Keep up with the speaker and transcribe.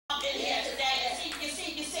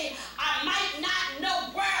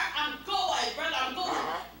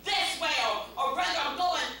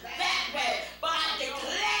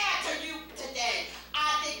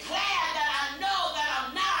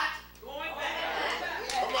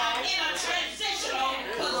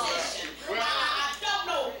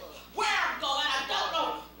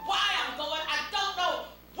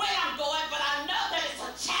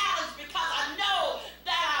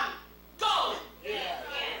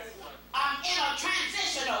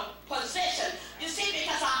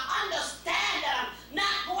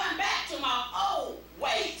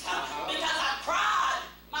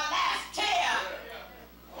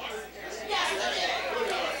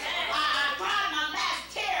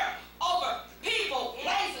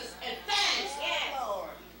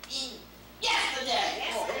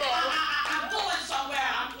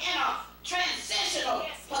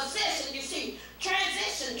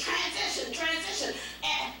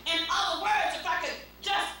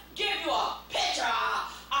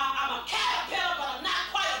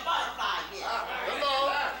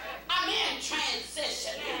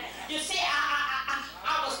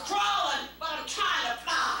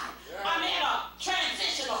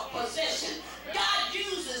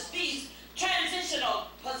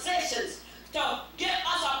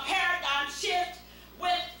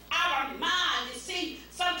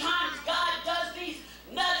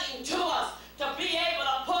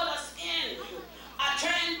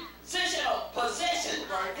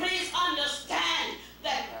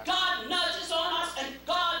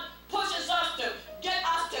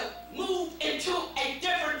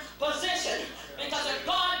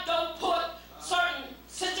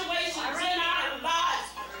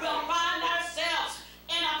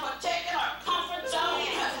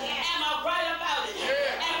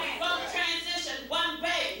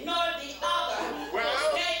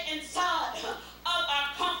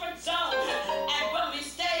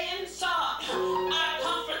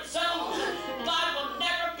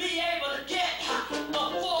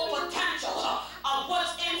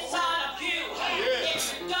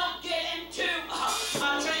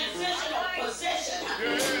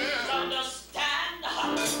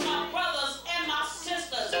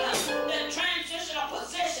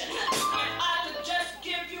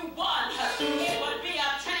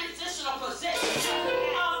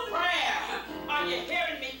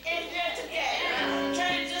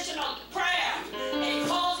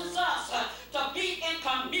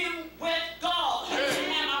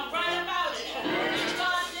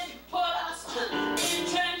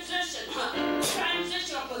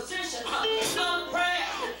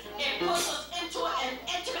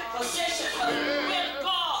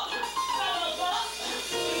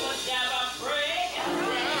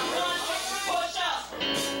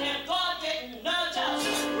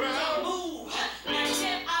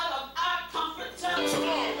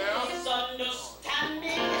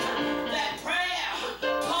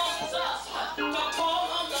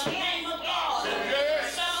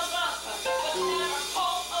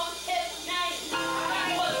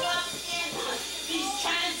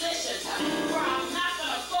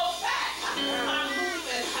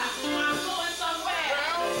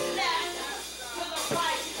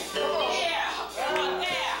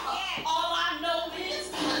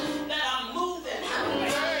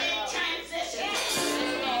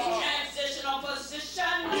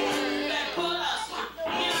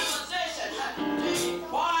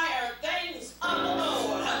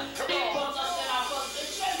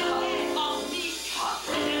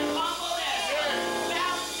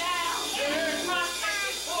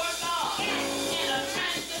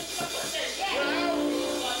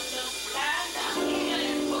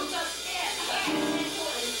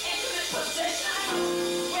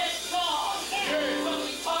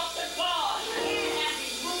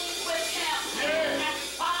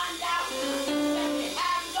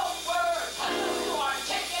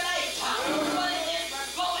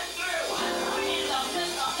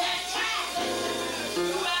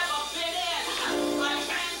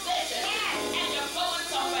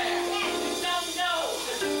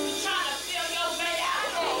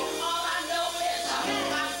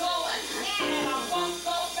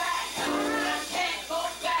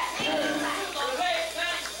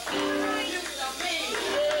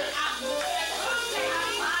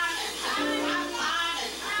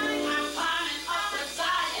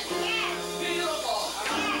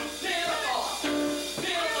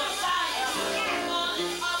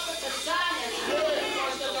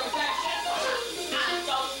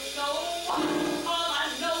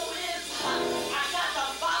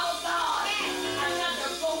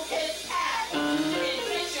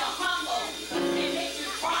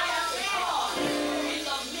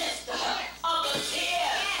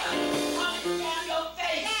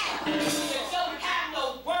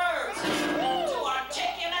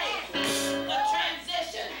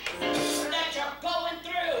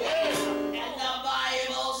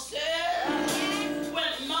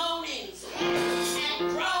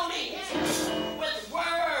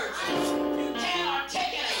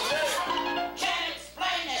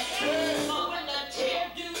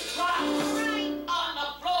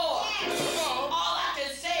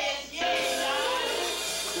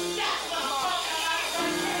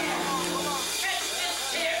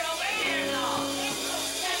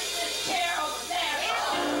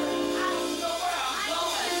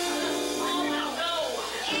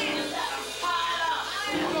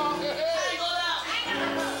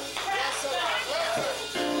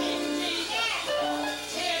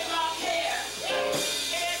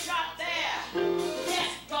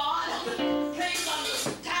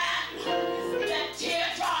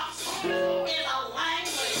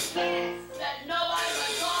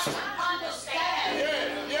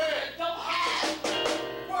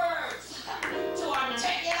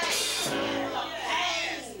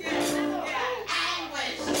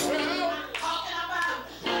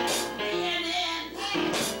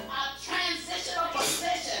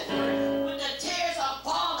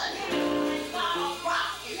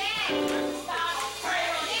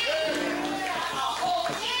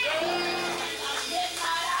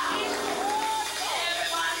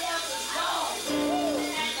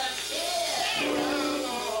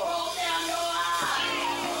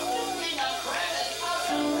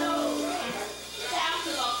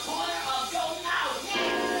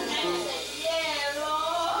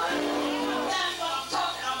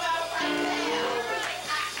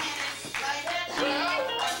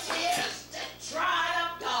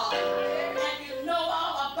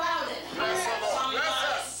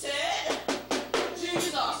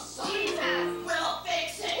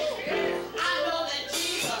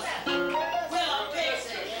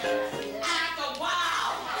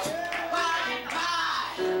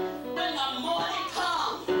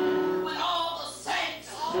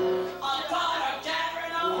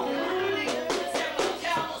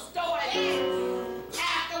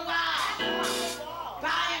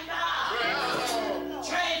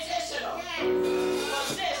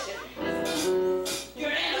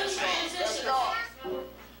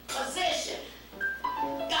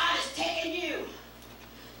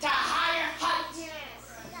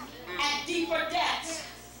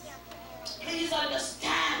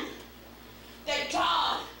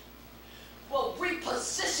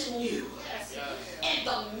In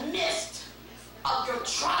the midst of your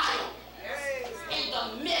trial, in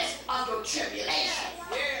the midst of your tribulation,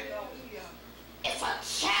 it's a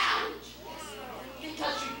challenge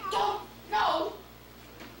because you don't know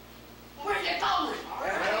where you're going.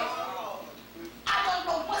 I don't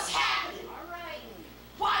know what's happening.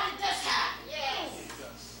 Why did this happen?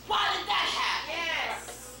 Why did that happen?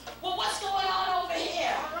 Well, what's going on over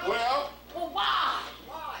here? Well, why?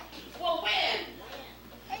 Well, when?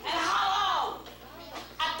 And how long?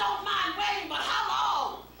 I don't mind waiting, but how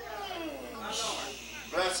long?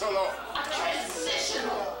 Bless the Lord. A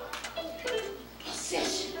transitional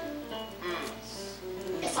position.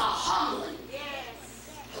 It's a humbling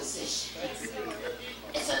position.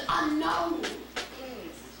 It's an unknown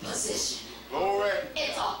position. Glory.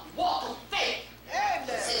 It's a walk of faith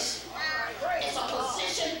position. It's a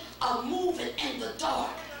position of moving in the dark.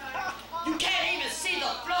 You can't even see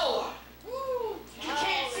the floor. You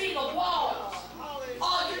can't see the walls.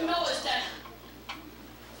 All you know is that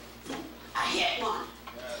I hit one.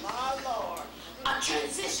 My Lord. A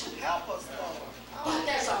transition. Help us, Lord. But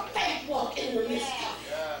there's a faith walk in the midst of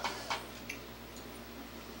it.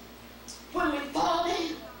 When we fall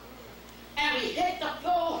in and we hit the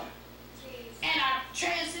floor in our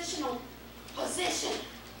transitional position,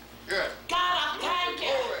 God, I thank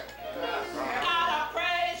you. God, I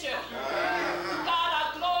praise you. God, I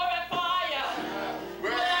glorify you.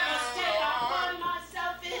 Whatever state I find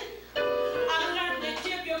myself in, I learned to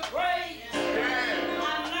give you praise.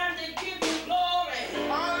 I learned to give you glory.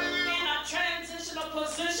 In a transitional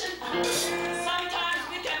position, sometimes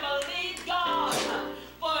we can believe God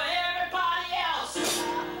for everybody else.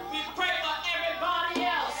 We pray for everybody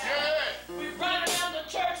else. We run around the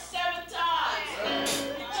church 7 times.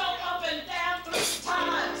 We jump up and down 3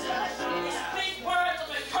 times. We speak words of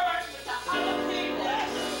encouragement to other people.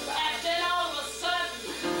 And then all of a sudden,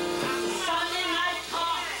 Sunday night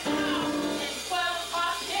comes and 12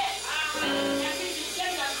 o'clock hits. And we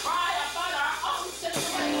begin to cry about our own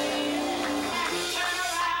situation. And we turn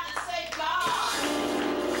around and say, God,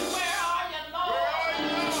 where are you, Lord?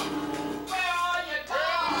 Where are you,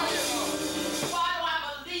 God? Why do I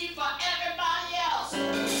believe for everybody else,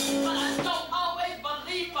 but I don't always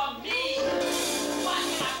believe for me? Why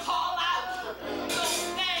can I call out those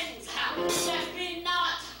things that be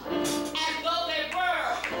not as though they were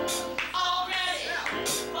already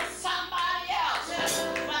for somebody else?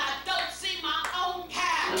 But I don't see my own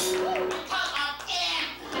path because I'm in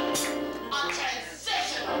a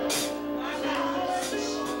transitional.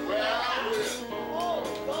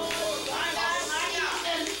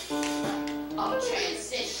 Of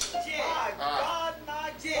transition. My God, my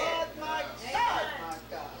God, my God, my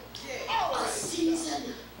God. A season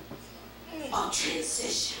of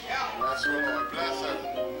transition. Bless the Lord. Bless him.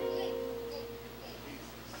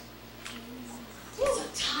 It's a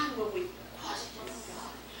time when we question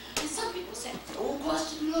God. And some people say, don't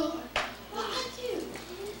question the Lord. Well, I do.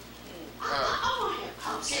 I want to have a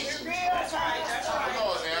conversation. That's right, that's right. Come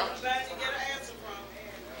on now. I'm glad you get an answer from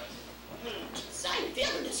him. So I ain't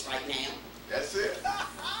feeling this right now. That's it.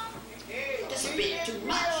 This a bit too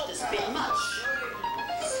much. This a bit much.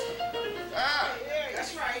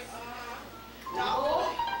 That's right. No.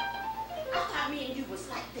 I thought me and you was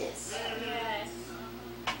like this.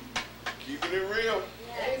 Keeping it real.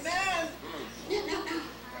 Amen. No.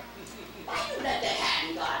 Why you let that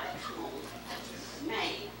happen, God? Come on.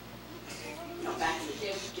 Man. You know, back in the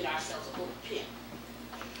day, we get ourselves a little pimp.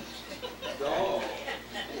 Oh.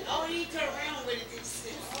 Oh, you turn around with it.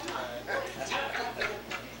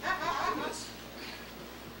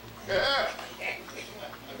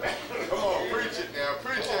 Come on, preach it now.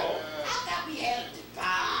 Preach it. I thought we had a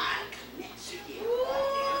divine connection here.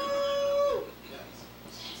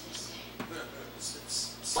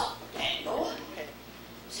 Suck with that, Lord.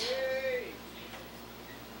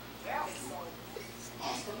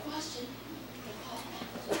 Ask a question.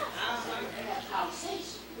 Have a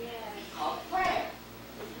conversation. Call prayer.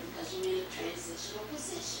 Because you're in a transitional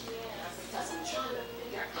position. Because I'm trying to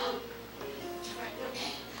figure out,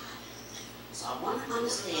 okay, God. So I want to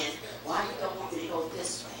understand why you don't want me to go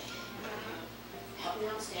this way. Help me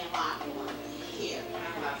understand why you want me here.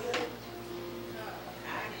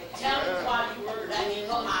 Tell me why you let me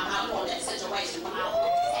put my mouth on that situation when I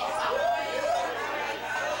want to say something.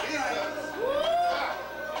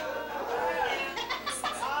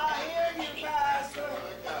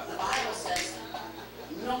 The Bible says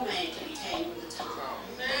no man can tame the tongue.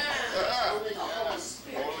 Only the Holy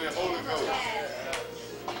Spirit. Only the Holy Ghost.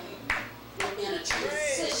 We're in a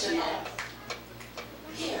transitional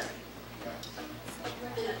period.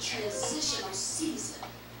 In a transitional season.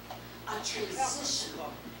 A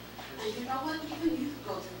transitional. And you know know what? Even you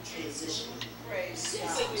go through transitional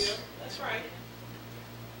seasons. That's right.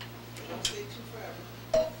 Don't stay too forever.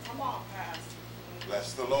 Come on, Pastor.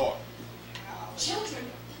 Bless the Lord. Children,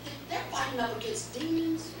 they're fighting up against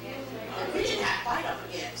demons. And we didn't have to fight up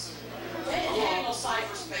against. They didn't have no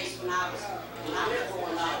cyberspace when I was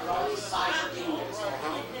growing up. All these cyber demons.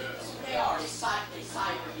 They are. They cyber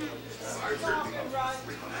demons.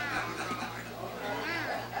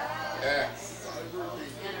 Yeah.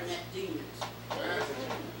 Internet demons.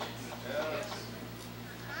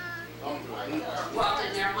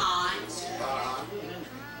 Corrupting their minds.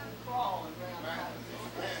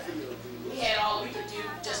 We had all we could do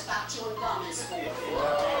just stop chewing gum in school.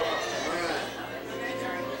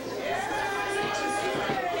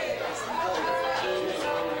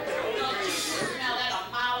 Smell that a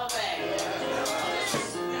mile away.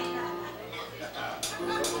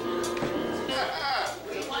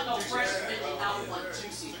 We want no fresh fruit, now we want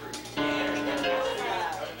juicy fruit.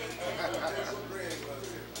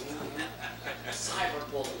 Cyber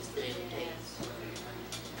bullies,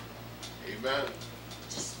 Amen.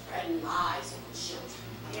 just spreading lies on children.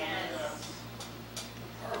 Yes.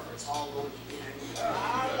 Perverts all over the internet.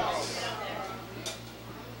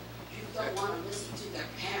 You don't want to listen to their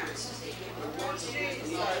parents as they give the words of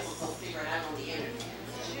wisdom. No, they will go figure it out on the internet.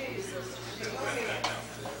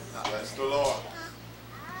 Bless the Lord.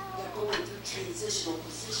 They're going through transitional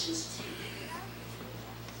positions too.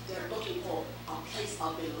 They're looking for a place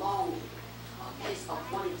of belonging, a place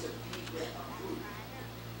of wanting to be with a group.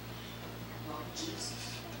 Lord Jesus.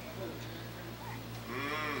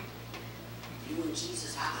 You and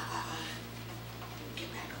Jesus, get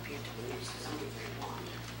back up here to the news because I'm getting very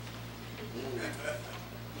wander.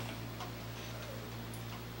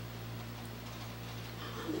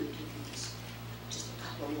 I'm going to give you just a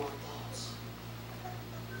couple more thoughts.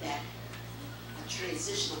 That a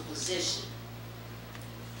transitional position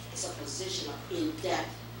is a position of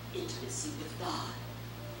in-depth intimacy with God.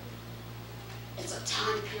 It's a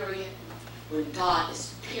time period when God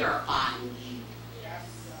is purifying you.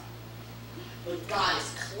 When God is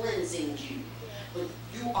cleansing you. When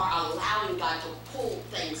you are allowing God to pull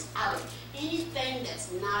things out of anything that's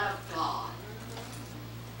not of God.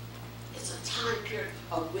 It's a time period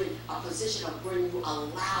of when, a position of when you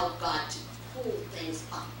allow God to pull things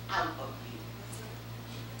up out of you.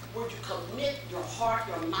 Where you commit your heart,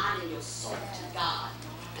 your mind, and your soul to God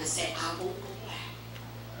and say, I won't go back.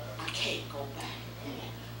 I can't go back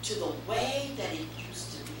to the way that it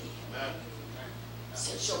used to be.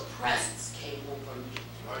 Since your presence came over me.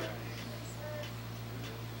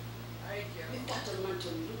 We've got to learn to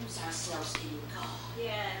lose ourselves in God.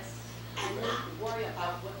 Yes. And not worry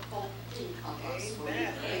about what folk think of us when we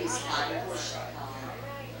praise God and worship God.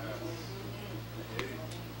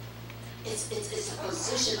 It's a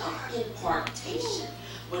position of impartation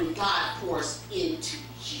when God pours into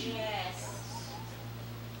you. Yes.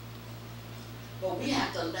 But we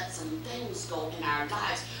have to let some things go in our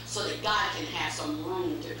lives so that God can have some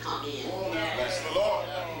room to come in. Bless the Lord.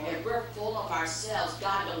 If we're full of ourselves,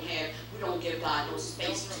 we don't give God no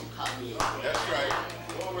space to come in. That's right.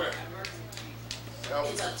 Glory.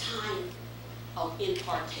 It's a time of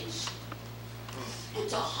impartation. And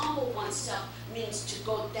to humble oneself means to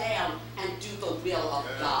go down and do the will of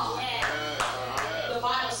God. The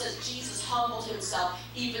Bible says Jesus humbled himself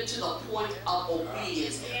even to the point of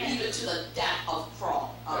obedience, even to the death of the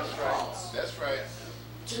cross. That's right.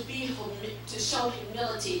 To show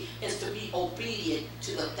humility is to be obedient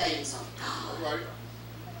to the things of God. All right.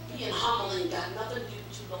 Being humble ain't got nothing to do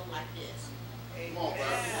with you going like this. Come on, man.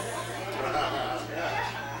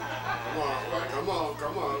 Come on.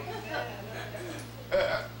 Come on.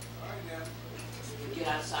 You get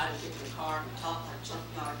outside and get in the car and talk like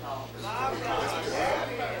junkyard dogs.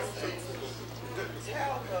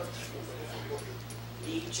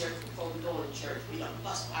 Leave church before we go to church. We done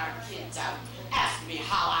bust our kids out. Ask me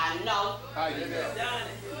how I know. How you know?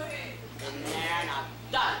 Man,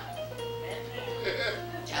 I've done it.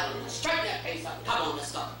 Tell them to straighten that face up. Come on,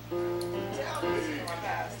 let's go.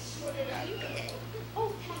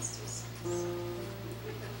 Oh, pastors.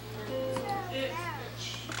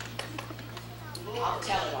 I'll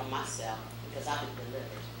tell it on myself because I've been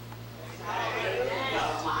delivered. I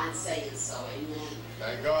don't mind saying so, amen.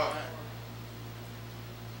 Thank God.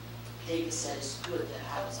 David said it's good that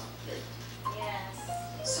I was afflicted.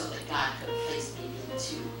 Yes. So that God could place me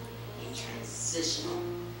into a transitional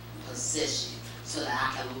position so that I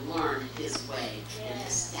can learn his way and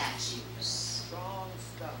his statutes. Strong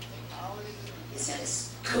stuff. He said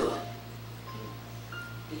it's good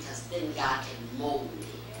because then God can mold me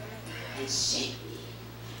and shape me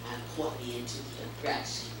and point me into the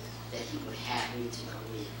direction that he would have me to go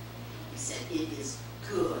in. He said, it is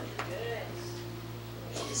good.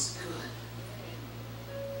 It is good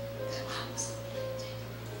that I was afflicted.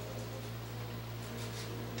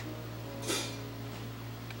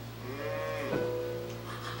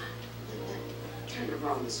 Turn to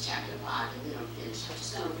Romans chapter 5 and then I'm finished. I'm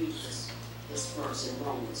just going to read this verse in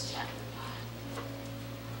Romans chapter 5.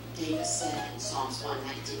 David said in Psalms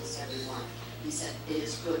 119:71, he said, it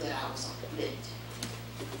is good that I was afflicted.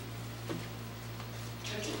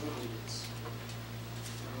 Turn to Romans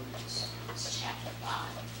chapter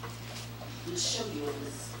 5. We'll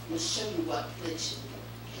show you what affliction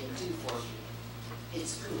can do for you.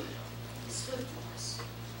 It's good. It's good for us.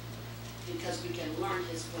 Because we can learn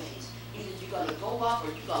his ways. Either you're going to go up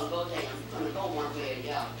or you're going to go down. You're going to go one way or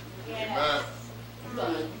the other. Amen. You're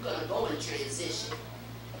going to go in transition.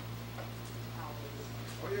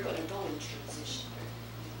 You're going to go in transition.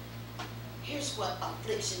 Here's what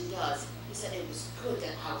affliction does. He said it was good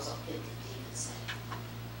that I was afflicted, David said.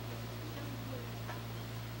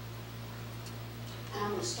 And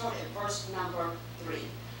I'm going to start at verse number 3.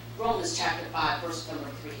 Romans chapter 5, verse number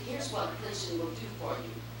 3. Here's what affliction will do for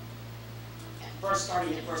you.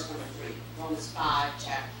 Starting at verse number 3. Romans 5,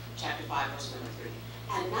 chapter 5, verse number 3.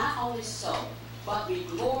 And not only so, but we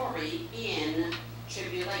glory in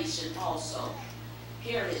tribulation also.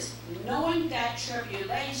 Here it is. Knowing that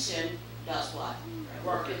tribulation does what?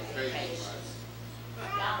 Worketh patience.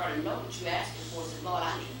 Y'all better know what you're asking for. Say, Lord,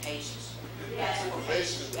 I need patience. You're asking for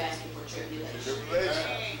patience. You're asking for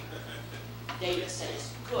tribulation. David said,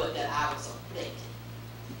 it's good that I was afflicted.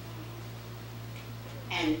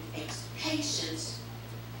 And patience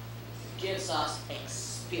gives us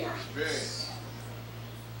experience.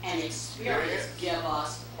 And experience gives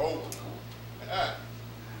us hope.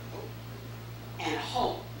 And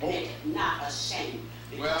hope maketh not ashamed,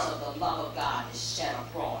 because of the love of God is shed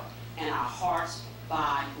abroad in our hearts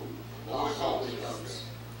by who? The Holy Ghost,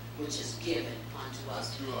 which is given unto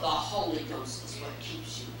us. The Holy Ghost is what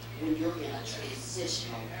keeps you when you're in a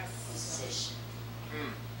transitional position.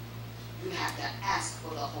 You have to ask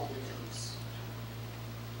for the Holy Ghost.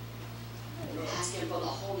 When you ask him for the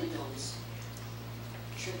Holy Ghost,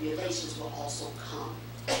 tribulations will also come.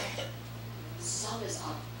 Some is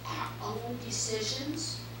of our own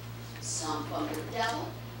decisions, some from the devil,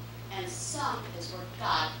 and some is where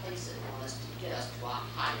God places it on us to get us to a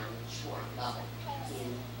higher, mature level in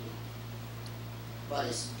him. But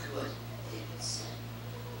it's good, David said.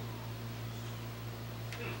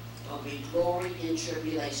 But we glory in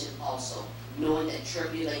tribulation also, knowing that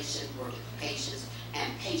tribulation worketh patience,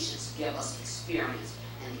 and patience give us experience,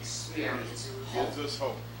 and experience hope. Gives us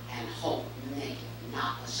hope. And hope maketh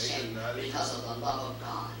not ashamed, because of the love of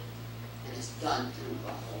God. And it's done through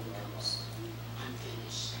the Holy Ghost. I'm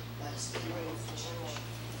finished. Let us pray for the church.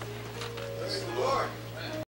 Praise the Lord.